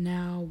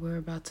 now we're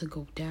about to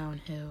go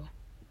downhill.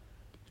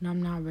 And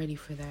I'm not ready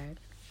for that.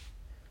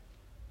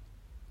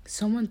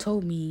 Someone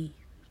told me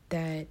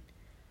that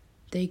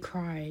they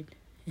cried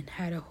and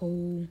had a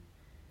whole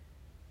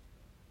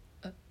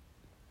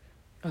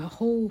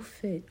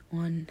fit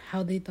on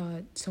how they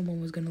thought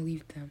someone was going to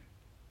leave them.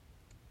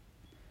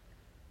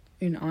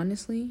 And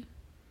honestly,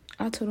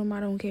 I told them I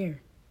don't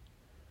care.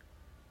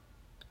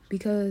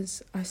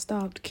 Because I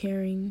stopped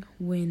caring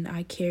when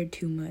I cared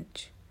too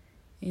much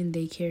and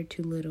they cared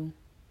too little.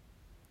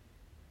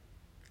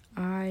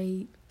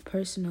 I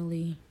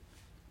personally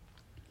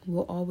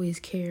will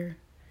always care.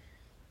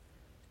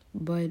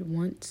 But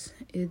once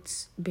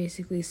it's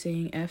basically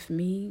saying F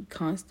me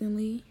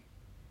constantly,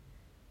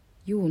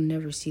 you will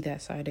never see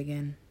that side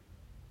again.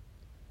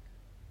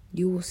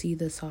 You will see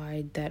the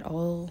side that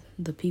all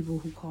the people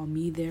who call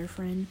me their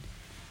friend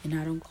and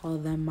I don't call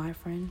them my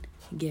friend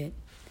get.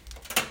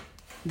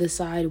 The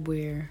side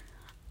where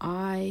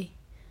I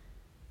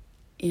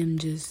am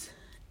just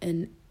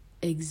an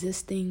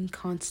existing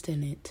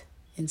constant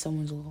in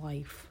someone's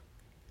life.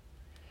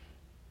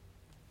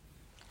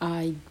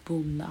 I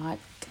will not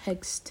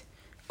text,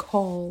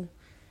 call,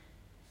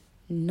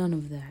 none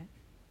of that.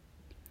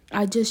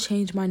 I just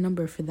changed my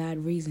number for that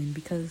reason,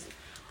 because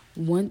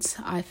once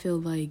I feel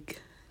like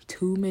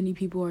too many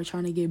people are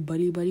trying to get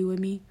buddy-buddy with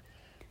me,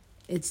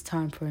 it's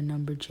time for a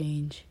number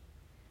change.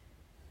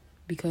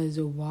 Because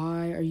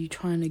why are you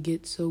trying to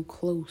get so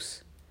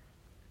close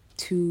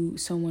to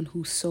someone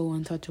who's so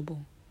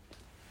untouchable?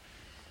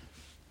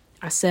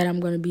 I said I'm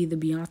going to be the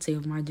Beyonce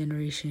of my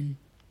generation.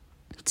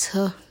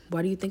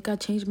 Why do you think I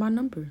changed my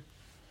number?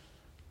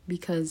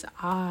 Because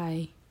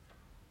I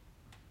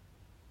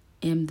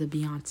am the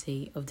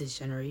Beyonce of this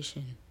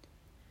generation.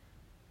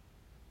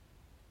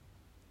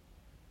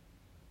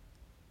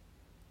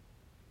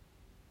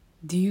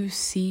 Do you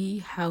see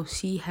how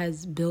she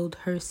has built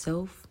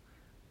herself?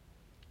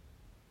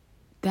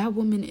 That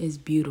woman is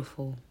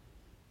beautiful.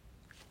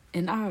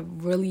 And I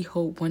really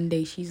hope one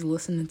day she's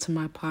listening to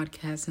my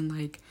podcast and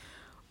like,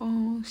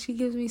 oh, she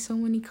gives me so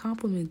many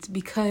compliments,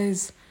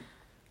 because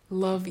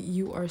love,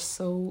 you are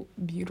so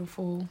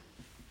beautiful.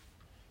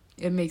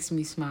 It makes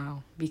me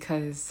smile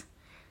because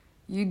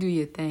you do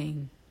your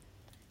thing.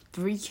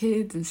 3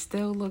 kids and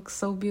still look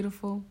so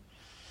beautiful.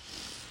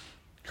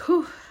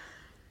 Whew.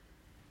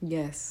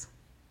 Yes,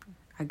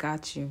 I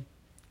got you.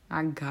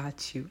 I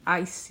got you.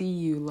 I see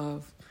you,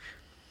 love.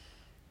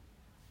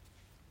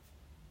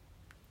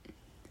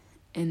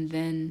 And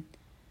then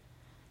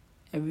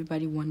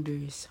everybody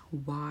wonders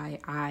why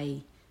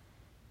I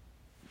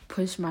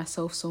push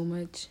myself so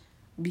much.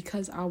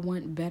 Because I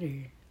want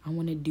better. I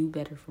want to do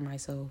better for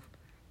myself,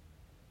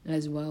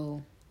 as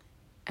well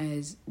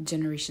as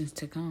generations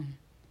to come.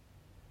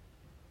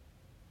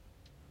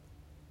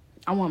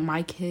 I want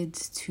my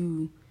kids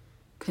to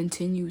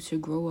continue to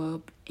grow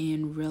up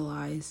and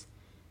realize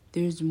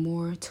there's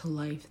more to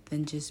life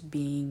than just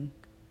being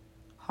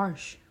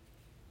harsh.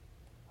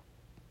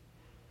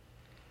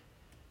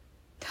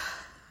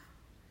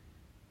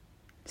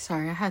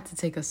 Sorry, I had to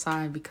take a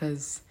sigh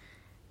because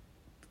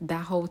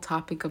that whole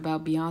topic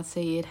about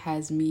Beyonce, it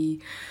has me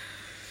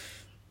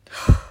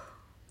I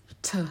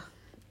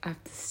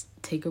have to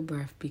take a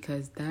breath,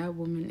 because that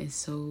woman is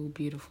so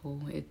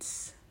beautiful.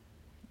 It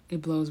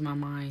blows my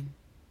mind.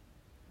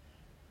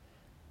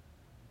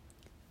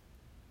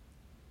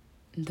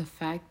 The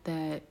fact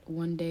that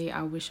one day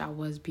I wish I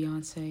was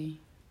Beyonce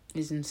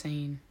is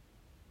insane.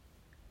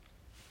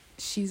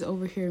 She's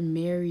over here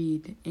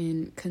married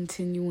and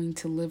continuing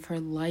to live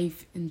her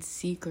life in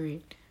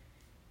secret.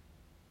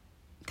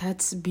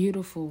 That's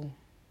beautiful.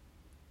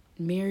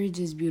 Marriage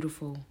is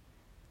beautiful.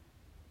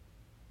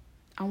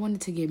 I wanted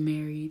to get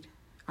married.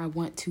 I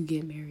want to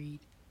get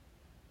married.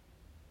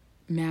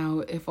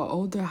 Now, if an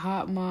older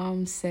hot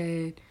mom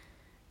said,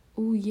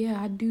 oh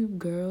yeah, I do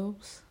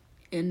girls,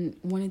 and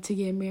wanted to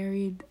get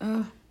married,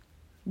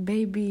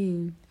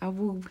 baby, I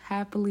will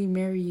happily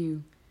marry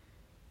you.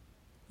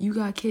 You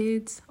got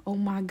kids? Oh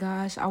my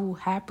gosh, I will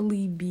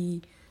happily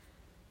be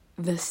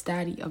the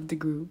statty of the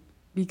group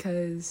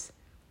because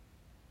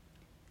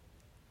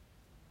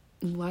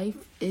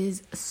life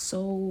is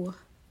so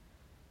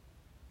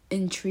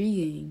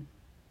intriguing.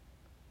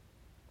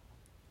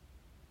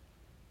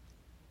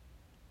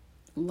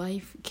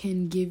 Life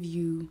can give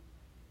you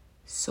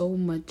so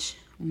much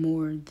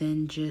more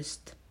than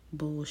just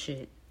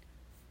bullshit.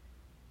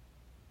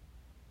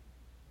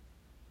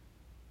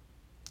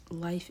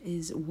 Life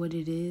is what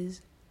it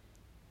is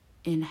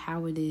and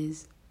how it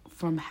is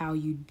from how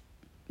you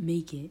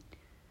make it.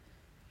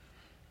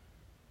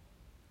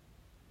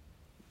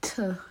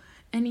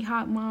 Any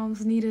hot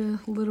moms need a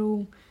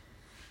little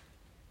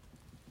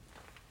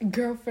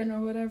girlfriend or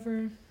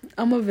whatever,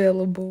 I'm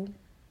available.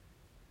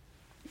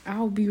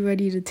 I'll be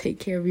ready to take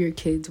care of your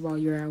kids while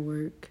you're at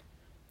work.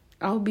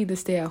 I'll be the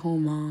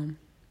stay-at-home mom.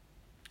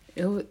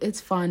 It's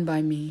fine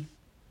by me.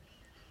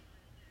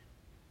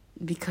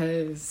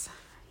 Because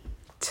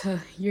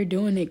you're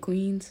doing it,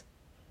 queens.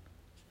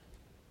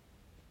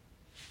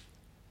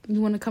 You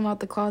want to come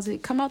out the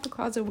closet? Come out the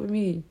closet with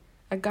me.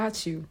 I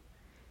got you.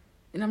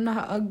 And I'm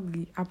not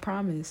ugly, I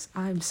promise.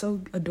 I'm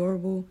so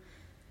adorable.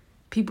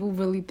 People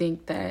really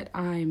think that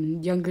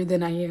I'm younger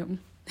than I am.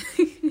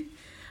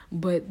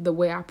 But the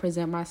way I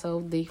present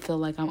myself, they feel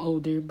like I'm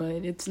older.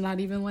 But it's not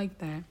even like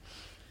that.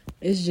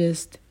 It's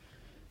just,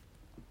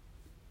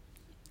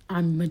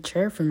 I'm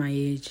mature for my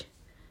age.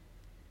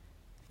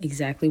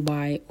 Exactly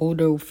why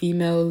older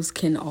females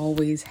can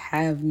always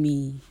have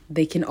me.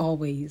 They can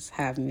always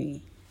have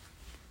me.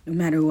 No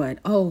matter what.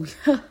 Oh,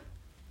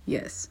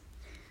 yes.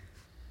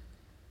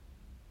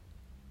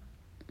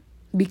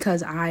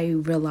 Because I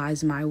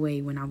realized my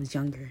way when I was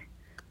younger.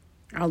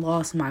 I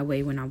lost my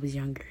way when I was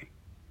younger.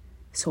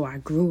 So I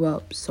grew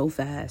up so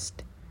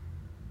fast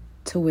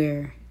to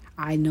where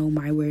I know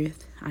my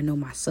worth. I know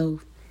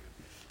myself.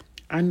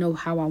 I know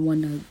how I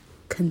want to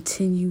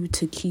continue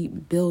to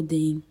keep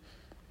building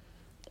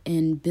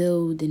and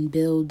build and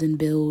build and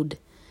build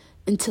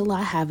until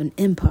I have an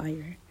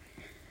empire.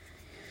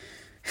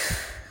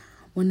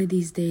 One of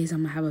these days,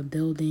 I'm going to have a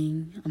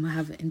building. I'm going to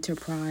have an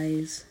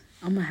enterprise.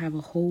 I'm going to have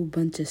a whole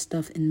bunch of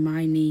stuff in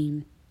my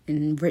name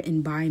and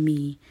written by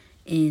me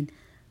and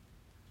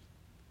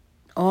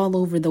all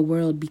over the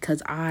world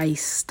because I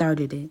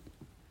started it.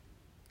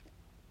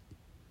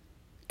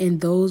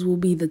 And those will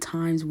be the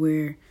times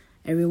where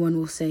everyone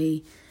will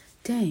say,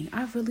 dang,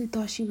 I really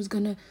thought she was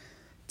going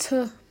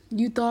to,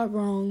 you thought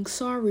wrong,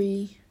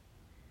 sorry.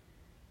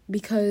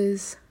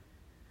 Because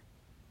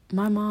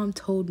my mom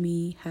told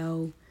me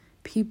how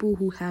people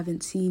who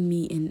haven't seen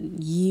me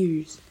in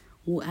years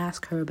will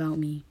ask her about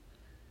me.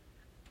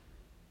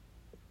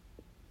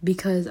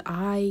 Because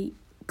I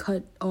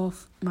cut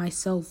off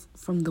myself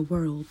from the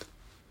world.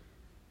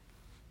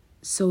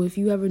 So if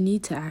you ever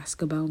need to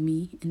ask about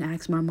me and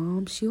ask my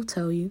mom, she'll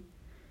tell you.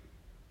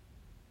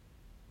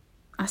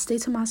 I stay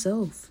to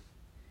myself.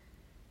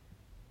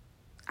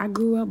 I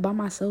grew up by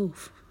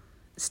myself,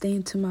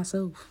 staying to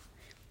myself.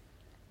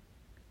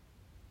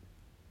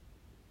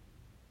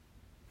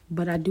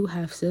 But I do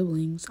have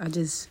siblings. I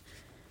just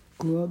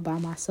grew up by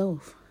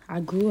myself. I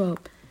grew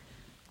up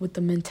with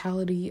the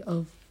mentality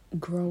of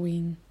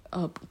growing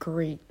up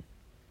great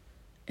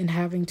and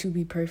having to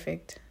be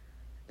perfect.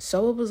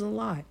 So it was a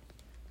lot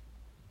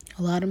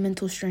of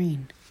mental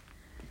strain.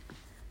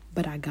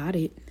 But I got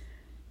it.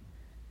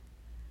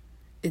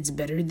 It's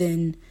better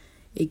than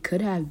it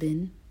could have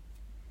been.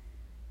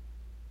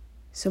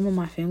 Some of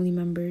my family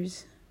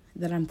members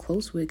that I'm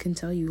close with can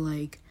tell you,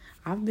 like,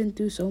 I've been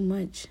through so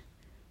much,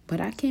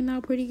 but I came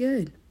out pretty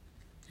good.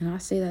 And I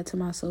say that to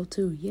myself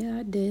too. Yeah,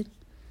 I did.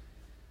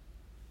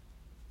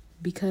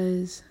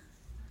 Because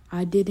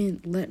I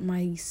didn't let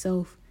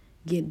myself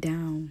get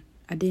down.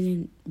 I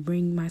didn't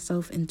bring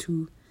myself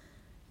into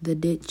the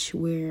ditch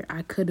where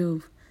I could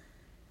have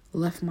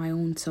left my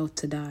own self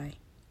to die.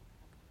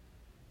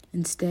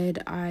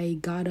 Instead, I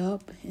got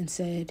up and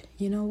said,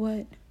 you know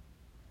what?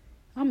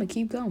 I'm going to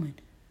keep going.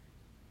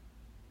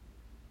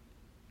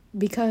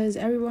 Because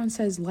everyone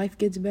says life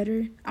gets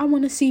better. I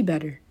want to see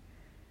better.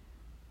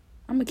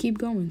 I'm going to keep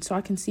going so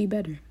I can see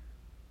better.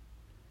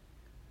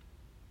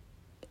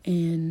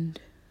 And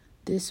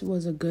this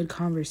was a good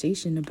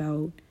conversation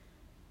about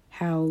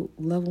how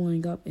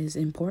leveling up is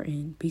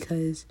important,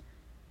 because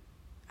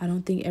I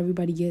don't think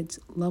everybody gets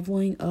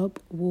leveling up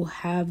will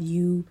have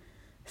you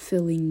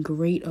feeling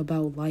great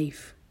about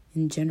life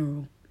in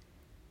general.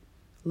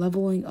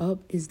 Leveling up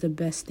is the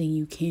best thing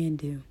you can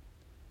do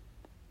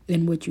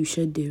and what you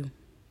should do.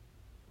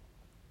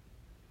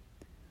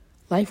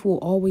 Life will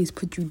always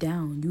put you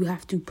down. You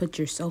have to put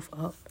yourself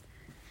up.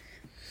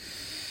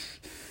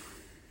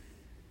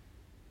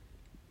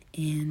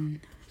 And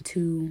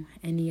to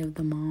any of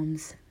the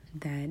moms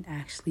that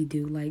actually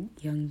do like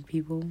young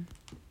people,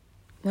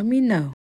 let me know.